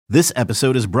This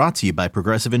episode is brought to you by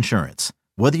Progressive Insurance.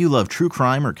 Whether you love true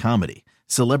crime or comedy,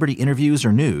 celebrity interviews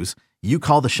or news, you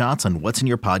call the shots on what's in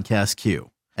your podcast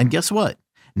queue. And guess what?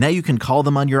 Now you can call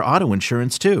them on your auto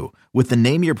insurance too with the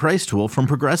Name Your Price tool from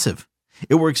Progressive.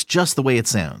 It works just the way it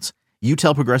sounds. You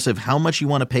tell Progressive how much you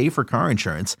want to pay for car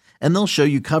insurance, and they'll show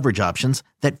you coverage options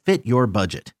that fit your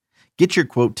budget. Get your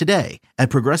quote today at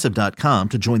Progressive.com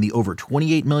to join the over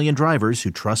 28 million drivers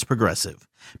who trust Progressive.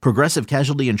 Progressive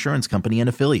Casualty Insurance Company and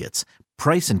Affiliates.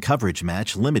 Price and coverage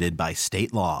match limited by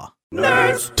state law.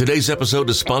 Nerds. Today's episode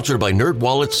is sponsored by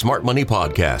NerdWallet's Smart Money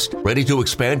Podcast. Ready to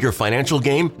expand your financial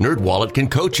game? NerdWallet can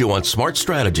coach you on smart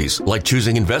strategies like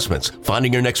choosing investments,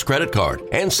 finding your next credit card,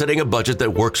 and setting a budget that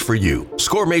works for you.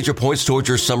 Score major points towards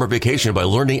your summer vacation by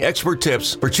learning expert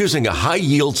tips for choosing a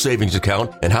high-yield savings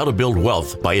account and how to build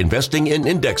wealth by investing in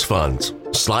index funds.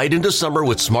 Slide into summer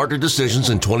with smarter decisions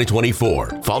in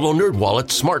 2024. Follow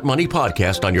NerdWallet's Smart Money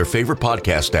Podcast on your favorite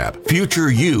podcast app. Future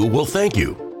you will thank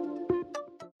you.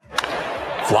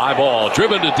 Fly ball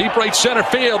driven to deep right center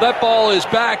field. That ball is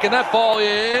back, and that ball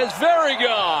is very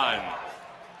gone.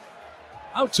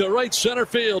 Out to right center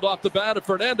field off the bat of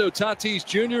Fernando Tatis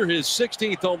Jr., his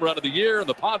 16th home run of the year, and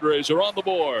the Padres are on the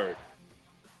board.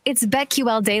 It's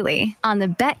BetQL Daily on the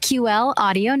BetQL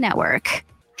Audio Network.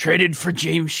 Traded for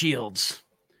James Shields.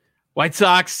 White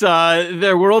Sox,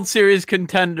 they're World Series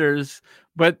contenders,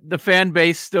 but the fan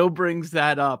base still brings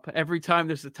that up every time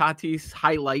there's a Tatis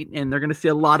highlight, and they're going to see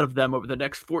a lot of them over the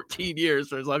next 14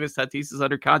 years, or as long as Tatis is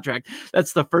under contract.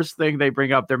 That's the first thing they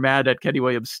bring up. They're mad at Kenny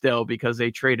Williams still because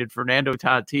they traded Fernando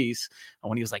Tatis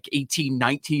when he was like 18,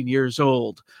 19 years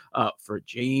old for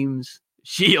James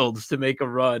Shields to make a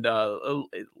run, a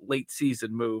late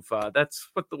season move. That's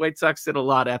what the White Sox did a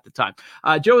lot at the time.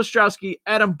 Joe Ostrowski,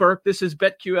 Adam Burke. This is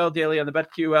BetQL Daily on the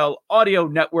BetQL Audio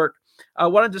Network. I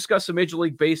want to discuss some Major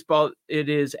League Baseball. It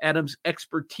is Adam's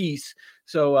expertise.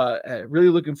 So really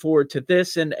looking forward to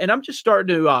this. And I'm just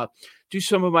starting to do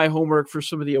some of my homework for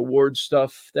some of the award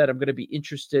stuff that I'm going to be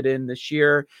interested in this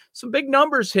year. Some big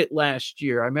numbers hit last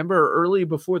year. I remember early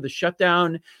before the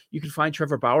shutdown, you could find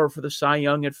Trevor Bauer for the Cy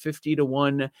Young at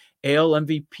 50-1. AL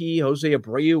MVP Jose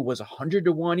Abreu was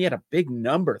 100-1. He had a big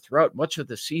number throughout much of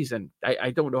the season.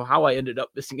 I don't know how I ended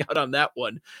up missing out on that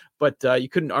one, but you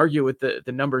couldn't argue with the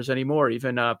numbers anymore.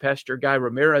 Even past your guy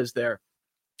Ramirez there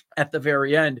at the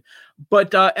very end.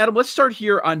 But Adam, let's start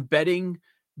here on betting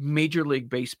Major League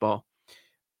Baseball,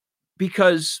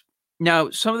 because now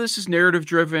some of this is narrative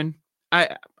driven.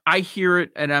 I hear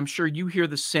it, and I'm sure you hear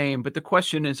the same, but the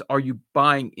question is, are you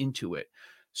buying into it?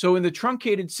 So in the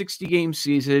truncated 60-game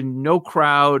season, no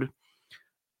crowd,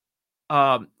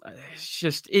 it's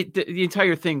just the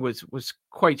entire thing was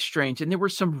quite strange. And there were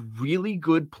some really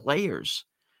good players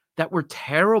that were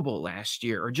terrible last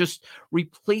year, or just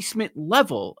replacement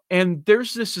level. And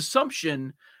there's this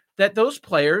assumption that those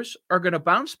players are going to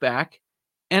bounce back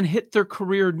and hit their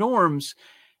career norms.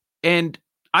 And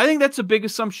I think that's a big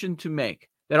assumption to make,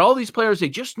 that all these players, they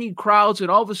just need crowds,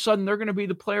 and all of a sudden they're going to be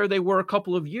the player they were a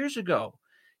couple of years ago.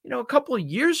 You know, a couple of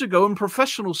years ago in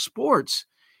professional sports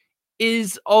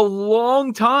is a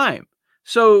long time.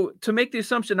 So to make the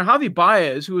assumption that Javi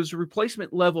Baez, who was a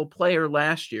replacement level player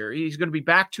last year, he's going to be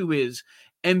back to his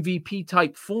MVP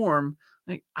type form,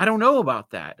 I don't know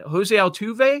about that. Jose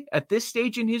Altuve, at this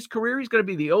stage in his career, he's going to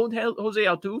be the old Jose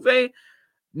Altuve.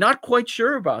 Not quite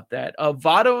sure about that.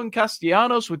 Votto and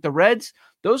Castellanos with the Reds,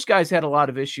 those guys had a lot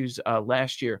of issues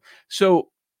last year. So,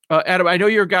 Adam, I know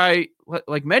you're a guy,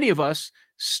 like many of us,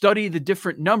 study the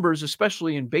different numbers,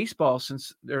 especially in baseball,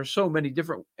 since there are so many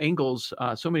different angles,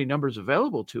 so many numbers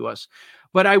available to us.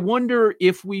 But I wonder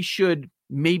if we should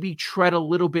maybe tread a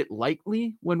little bit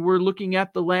lightly when we're looking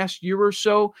at the last year or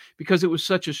so, because it was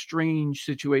such a strange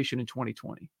situation in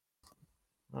 2020.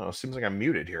 Oh, seems like I'm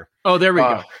muted here. Oh, there we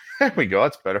go. There we go.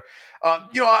 That's better.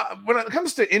 When it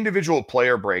comes to individual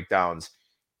player breakdowns,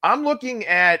 I'm looking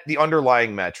at the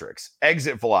underlying metrics.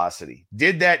 Exit velocity.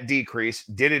 Did that decrease?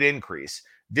 Did it increase?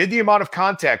 Did the amount of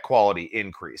contact quality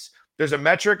increase? There's a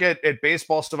metric at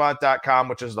baseballsavant.com,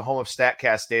 which is the home of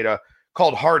StatCast data,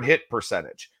 called hard hit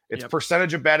percentage. It's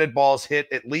percentage of batted balls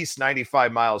hit at least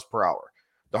 95 miles per hour.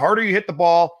 The harder you hit the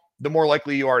ball, the more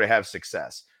likely you are to have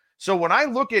success. So when I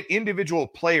look at individual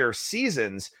player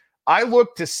seasons, I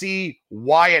look to see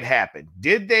why it happened.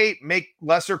 Did they make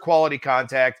lesser quality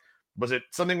contact? Was it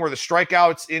something where the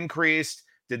strikeouts increased?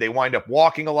 Did they wind up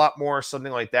walking a lot more?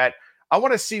 Something like that. I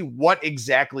want to see what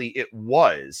exactly it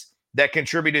was that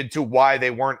contributed to why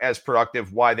they weren't as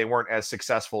productive, why they weren't as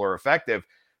successful or effective.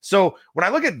 So when I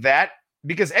look at that,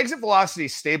 because exit velocity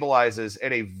stabilizes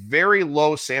at a very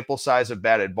low sample size of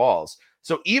batted balls.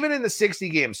 So even in the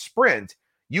 60-game sprint,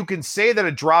 you can say that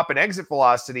a drop in exit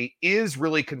velocity is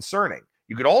really concerning.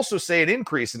 You could also say an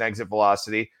increase in exit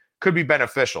velocity could be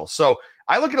beneficial. So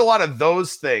I look at a lot of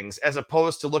those things as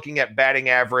opposed to looking at batting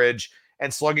average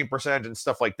and slugging percentage and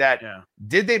stuff like that. Yeah.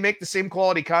 Did they make the same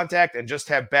quality contact and just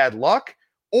have bad luck?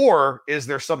 Or is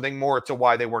there something more to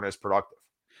why they weren't as productive?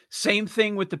 Same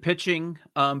thing with the pitching,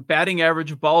 batting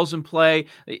average of balls in play.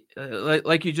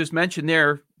 Like you just mentioned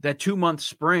there, that 2-month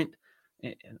sprint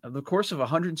of the course of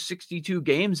 162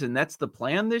 games, and that's the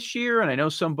plan this year. And I know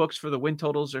some books for the win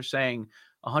totals are saying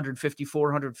 154,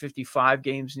 155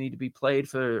 games need to be played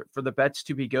for the bets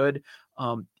to be good.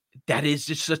 That is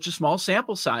just such a small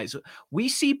sample size. We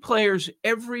see players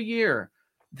every year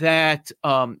that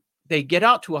they get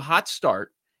out to a hot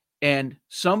start, and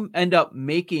some end up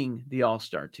making the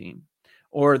all-star team,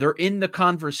 or they're in the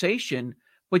conversation,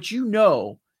 but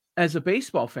as a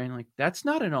baseball fan, like, that's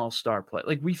not an all-star play.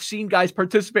 Like, we've seen guys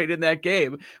participate in that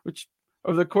game, which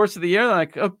over the course of the year,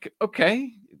 like,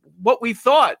 okay, what we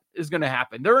thought is going to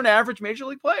happen. They're an average major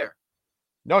league player.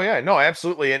 No, yeah, no,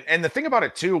 absolutely. And the thing about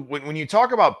it too, when you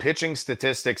talk about pitching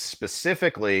statistics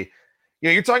specifically,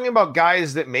 you're talking about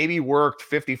guys that maybe worked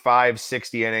 55,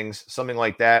 60 innings, something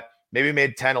like that, maybe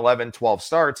made 10, 11, 12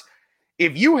 starts.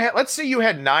 If you had, let's say you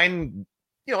had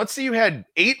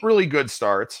 8 really good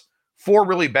starts, 4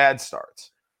 really bad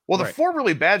starts. Well, the 4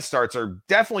 really bad starts are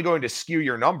definitely going to skew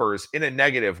your numbers in a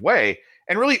negative way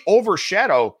and really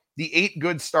overshadow the 8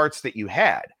 good starts that you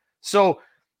had. So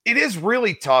it is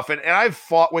really tough. And I've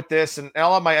fought with this, and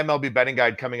I'll have my MLB betting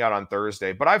guide coming out on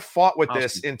Thursday, but I've fought with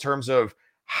this in terms of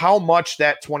how much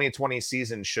that 2020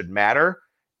 season should matter.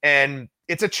 And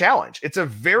it's a challenge. It's a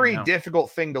very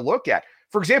difficult thing to look at.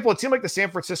 For example, a team like the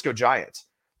San Francisco Giants,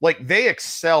 like, they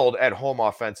excelled at home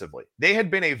offensively. They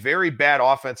had been a very bad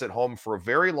offense at home for a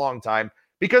very long time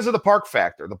because of the park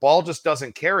factor. The ball just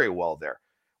doesn't carry well there.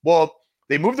 Well,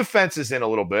 they moved the fences in a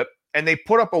little bit, and they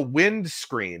put up a wind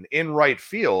screen in right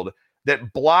field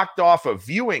that blocked off a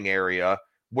viewing area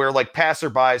where, like,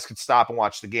 passerbys could stop and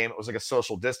watch the game. It was like a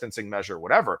social distancing measure,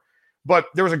 whatever. But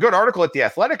there was a good article at The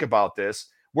Athletic about this,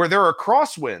 where there are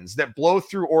crosswinds that blow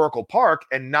through Oracle Park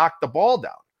and knock the ball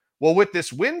down. Well, with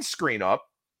this wind screen up,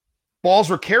 balls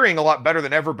were carrying a lot better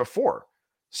than ever before.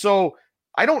 So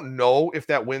I don't know if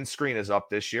that wind screen is up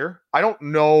this year. I don't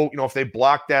know, if they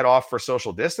blocked that off for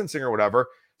social distancing or whatever.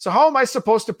 So how am I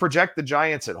supposed to project the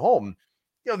Giants at home?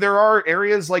 There are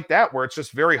areas like that where it's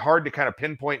just very hard to kind of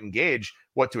pinpoint and gauge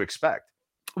what to expect.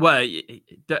 Well,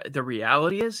 the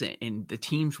reality is, and the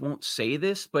teams won't say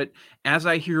this, but as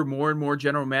I hear more and more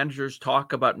general managers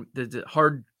talk about the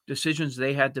hard decisions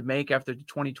they had to make after the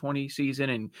 2020 season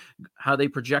and how they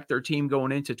project their team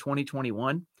going into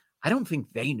 2021, I don't think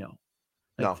they know.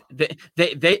 No,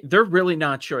 they're really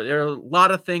not sure. There are a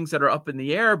lot of things that are up in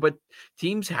the air, but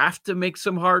teams have to make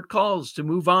some hard calls to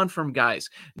move on from guys.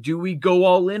 Do we go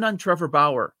all in on Trevor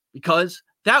Bauer? Because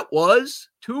that was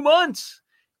 2 months.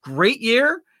 Great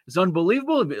year. It's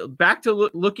unbelievable. Back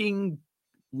to looking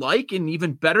like and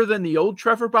even better than the old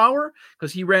Trevor Bauer,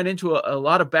 because he ran into a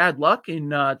lot of bad luck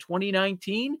in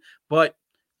 2019. But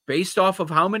based off of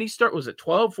how many was it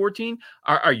 12, 14?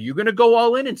 Are you going to go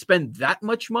all in and spend that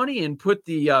much money and put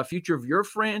the future of your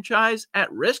franchise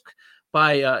at risk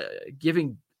by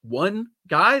giving one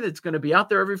guy that's going to be out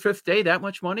there every 5th day that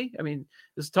much money? I mean,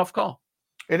 it's a tough call.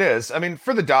 It is. I mean,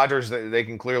 for the Dodgers, they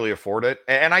can clearly afford it.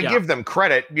 And I give them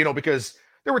credit, because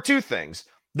there were 2 things.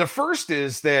 The first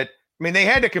is that, they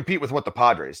had to compete with what the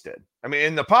Padres did.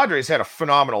 And the Padres had a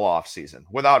phenomenal offseason,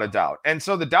 without a doubt. And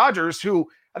so the Dodgers, who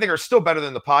I think are still better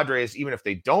than the Padres, even if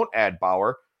they don't add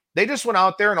Bauer, they just went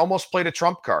out there and almost played a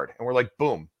trump card. And we're like,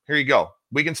 boom, here you go.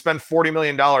 We can spend $40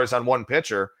 million on one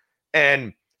pitcher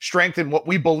and strengthen what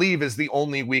we believe is the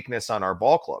only weakness on our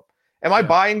ball club. Am I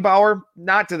buying Bauer?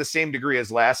 Not to the same degree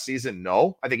as last season.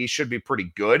 No, I think he should be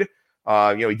pretty good.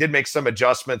 He did make some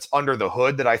adjustments under the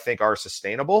hood that I think are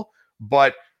sustainable.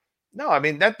 But no,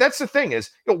 that's the thing is,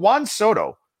 Juan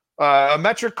Soto, a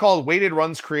metric called weighted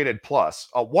runs created plus,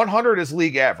 100 is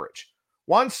league average.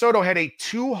 Juan Soto had a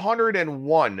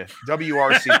 201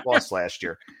 WRC plus last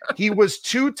year. He was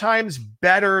 2 times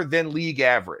better than league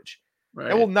average. Right.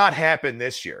 It will not happen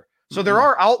this year. So there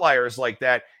are outliers like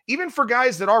that, even for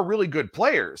guys that are really good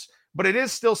players. But it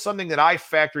is still something that I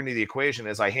factor into the equation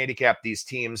as I handicap these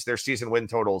teams, their season win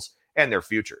totals, and their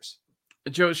futures.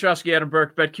 Joe Ostrowski, Adam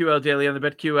Burke, BetQL Daily on the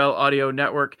BetQL Audio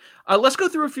Network. Let's go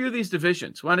through a few of these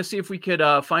divisions. Want to see if we could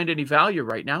find any value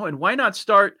right now. And why not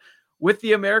start with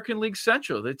the American League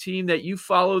Central, the team that you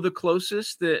follow the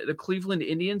closest? The Cleveland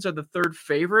Indians are the 3rd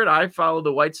favorite. I follow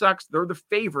the White Sox. They're the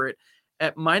favorite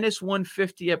at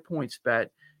 -150 at PointsBet.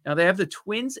 Now they have the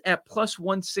Twins at plus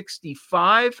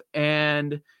 165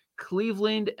 and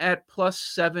Cleveland at plus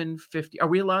 750. Are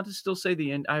we allowed to still say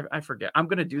the end? I forget. I'm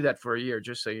going to do that for a year,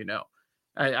 just so you know.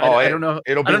 I don't know.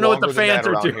 It'll be I don't know what the fans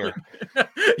are doing. Here.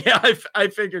 Yeah, I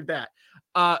figured that.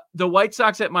 The White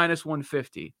Sox at minus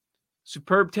 150.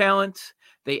 Superb talent.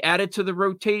 They added to the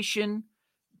rotation.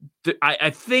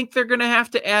 I think they're going to have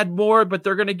to add more, but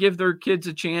they're going to give their kids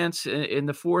a chance in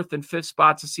the 4th and 5th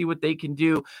spots to see what they can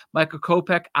do. Michael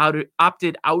Kopech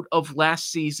opted out of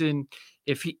last season.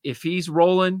 If he's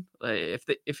rolling,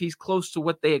 if he's close to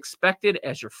what they expected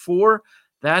as your 4,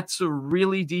 that's a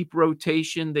really deep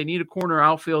rotation. They need a corner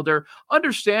outfielder.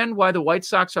 Understand why the White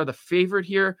Sox are the favorite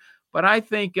here, but I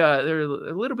think they're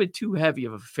a little bit too heavy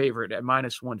of a favorite at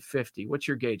minus 150. What's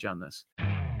your gauge on this?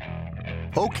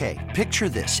 Okay, picture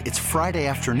this. It's Friday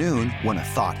afternoon when a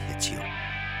thought hits you.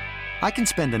 I can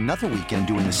spend another weekend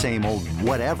doing the same old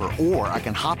whatever, or I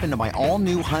can hop into my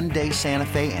all-new Hyundai Santa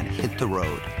Fe and hit the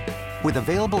road. With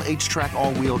available H-Track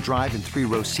all-wheel drive and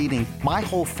 3-row seating, my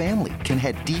whole family can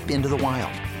head deep into the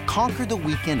wild. Conquer the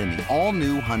weekend in the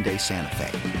all-new Hyundai Santa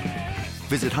Fe.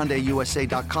 Visit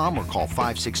HyundaiUSA.com or call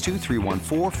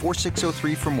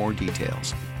 562-314-4603 for more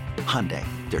details. Hyundai,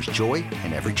 there's joy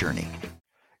in every journey.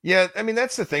 Yeah, I mean,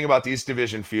 that's the thing about these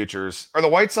division futures. Are the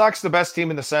White Sox the best team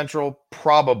in the Central?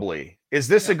 Probably. Is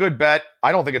this a good bet?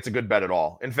 I don't think it's a good bet at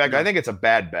all. In fact, I think it's a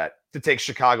bad bet to take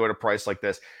Chicago at a price like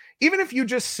this. Even if you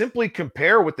just simply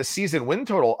compare with the season win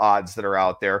total odds that are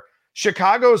out there,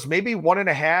 Chicago's maybe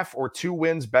 1.5 or 2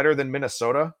 wins better than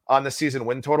Minnesota on the season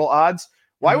win total odds.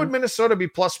 Why would Minnesota be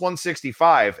plus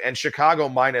 165 and Chicago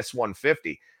minus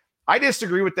 150? I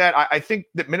disagree with that. I think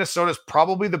that Minnesota's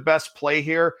probably the best play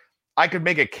here. I could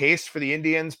make a case for the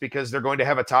Indians because they're going to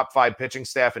have a top 5 pitching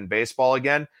staff in baseball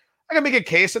again. I can make a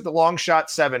case at the long shot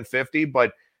 750,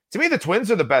 but to me, the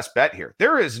Twins are the best bet here.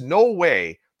 There is no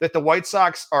way that the White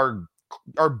Sox are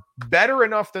better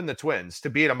enough than the Twins to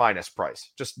be at a minus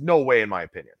price. Just no way, in my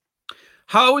opinion.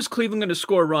 How is Cleveland going to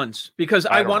score runs? Because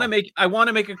I want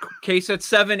to make a case at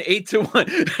 7-8 to 1.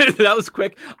 That was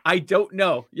quick. I don't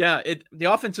know. Yeah, the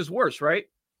offense is worse, right?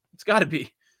 It's got to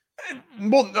be.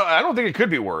 Well, no, I don't think it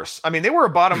could be worse. I mean, they were a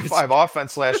bottom 5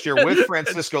 offense last year with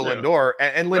Francisco Lindor,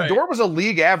 and Lindor was a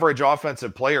league average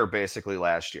offensive player basically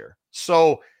last year.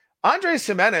 So Andres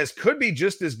Gimenez could be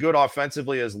just as good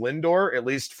offensively as Lindor, at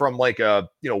least from like a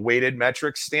weighted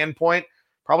metrics standpoint.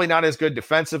 Probably not as good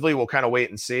defensively. We'll kind of wait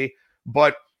and see.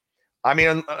 But I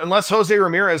mean, unless Jose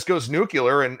Ramirez goes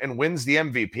nuclear and wins the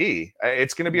MVP,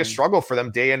 it's going to be a struggle for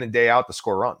them day in and day out to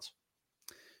score runs.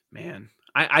 Man,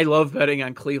 I love betting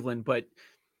on Cleveland, but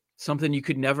something you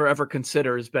could never, ever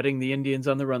consider is betting the Indians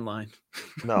on the run line.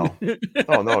 No.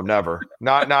 Oh, no, never.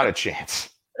 Not a chance.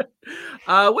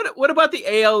 What about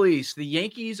the AL East? The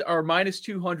Yankees are minus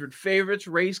 200 favorites.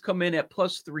 Rays come in at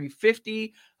plus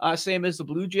 350, same as the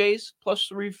Blue Jays, plus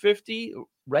 350.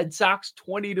 Red Sox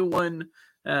 20 to 1.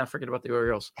 Forget about the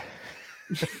Orioles.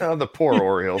 The poor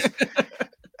Orioles.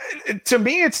 To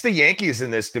me, it's the Yankees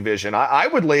in this division. I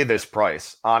would lay this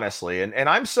price, honestly. And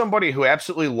I'm somebody who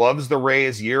absolutely loves the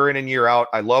Rays year in and year out.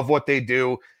 I love what they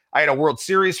do. I had a World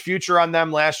Series future on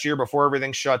them last year before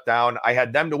everything shut down. I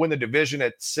had them to win the division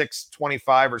at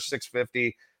 625 or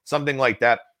 650, something like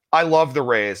that. I love the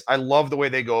Rays. I love the way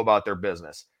they go about their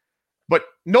business. But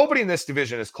nobody in this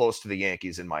division is close to the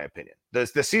Yankees, in my opinion.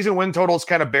 The season win totals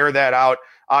kind of bear that out.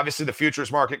 Obviously, the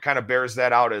futures market kind of bears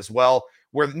that out as well,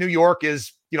 where New York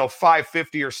is,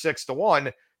 550 or 6 to 1.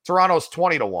 Toronto's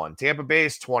 20 to 1. Tampa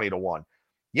Bay's 20 to 1.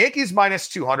 Yankees minus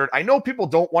 200. I know people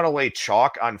don't want to lay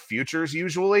chalk on futures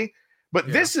usually,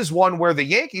 but this is one where the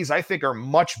Yankees, I think, are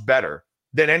much better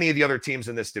than any of the other teams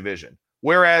in this division.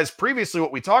 Whereas previously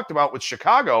what we talked about with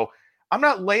Chicago, I'm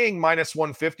not laying minus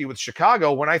 150 with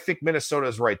Chicago when I think Minnesota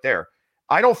is right there.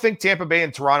 I don't think Tampa Bay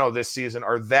and Toronto this season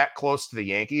are that close to the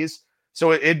Yankees.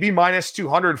 So it'd be minus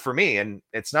 200 for me. And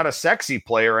it's not a sexy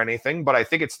play or anything, but I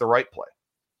think it's the right play.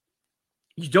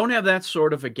 You don't have that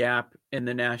sort of a gap in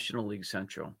the National League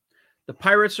Central. The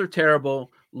Pirates are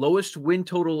terrible. Lowest win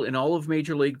total in all of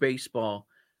Major League Baseball.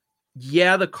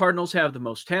 Yeah, the Cardinals have the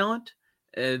most talent.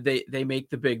 They make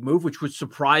the big move, which was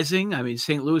surprising. I mean,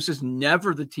 St. Louis is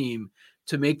never the team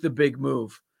to make the big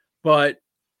move. But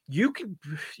you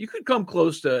could come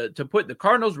close to putting the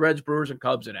Cardinals, Reds, Brewers, and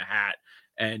Cubs in a hat.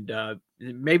 And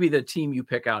maybe the team you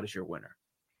pick out is your winner.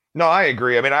 No, I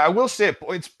agree. I mean, I will say at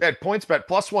PointsBet,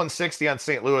 plus 160 on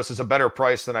St. Louis is a better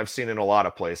price than I've seen in a lot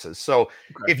of places. So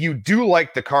if you do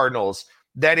like the Cardinals,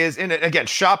 that is, and again,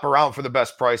 shop around for the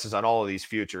best prices on all of these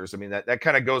futures. I mean, that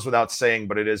kind of goes without saying,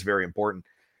 but it is very important.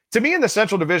 To me, in the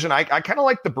Central Division, I kind of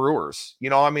like the Brewers.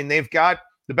 I mean, they've got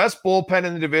the best bullpen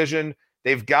in the division.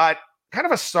 They've got kind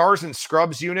of a stars and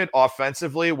scrubs unit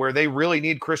offensively where they really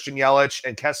need Christian Yelich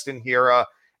and Keston Hiura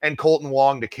and Colton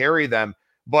Wong to carry them.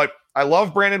 But I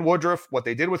love Brandon Woodruff. What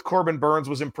they did with Corbin Burns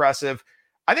was impressive.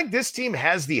 I think this team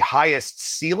has the highest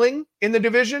ceiling in the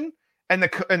division, and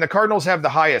the Cardinals have the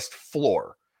highest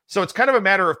floor. So it's kind of a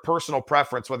matter of personal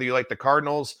preference, whether you like the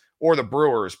Cardinals or the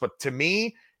Brewers. But to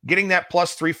me, getting that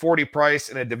plus 340 price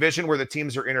in a division where the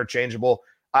teams are interchangeable,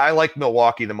 I like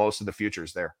Milwaukee the most of the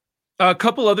futures there. A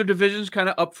couple other divisions kind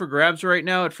of up for grabs right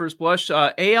now at first blush.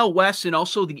 AL West and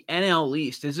also the NL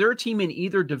East. Is there a team in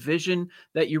either division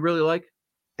that you really like?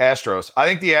 Astros. I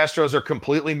think the Astros are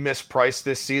completely mispriced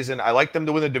this season. I like them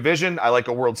to win the division. I like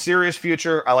a World Series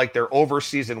future. I like their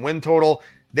over-season win total.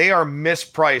 They are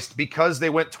mispriced because they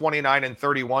went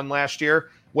 29-31 last year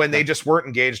when they just weren't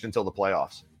engaged until the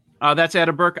playoffs. That's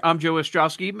Adam Burke. I'm Joe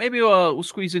Ostrowski. Maybe we'll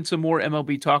squeeze in some more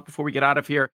MLB talk before we get out of here.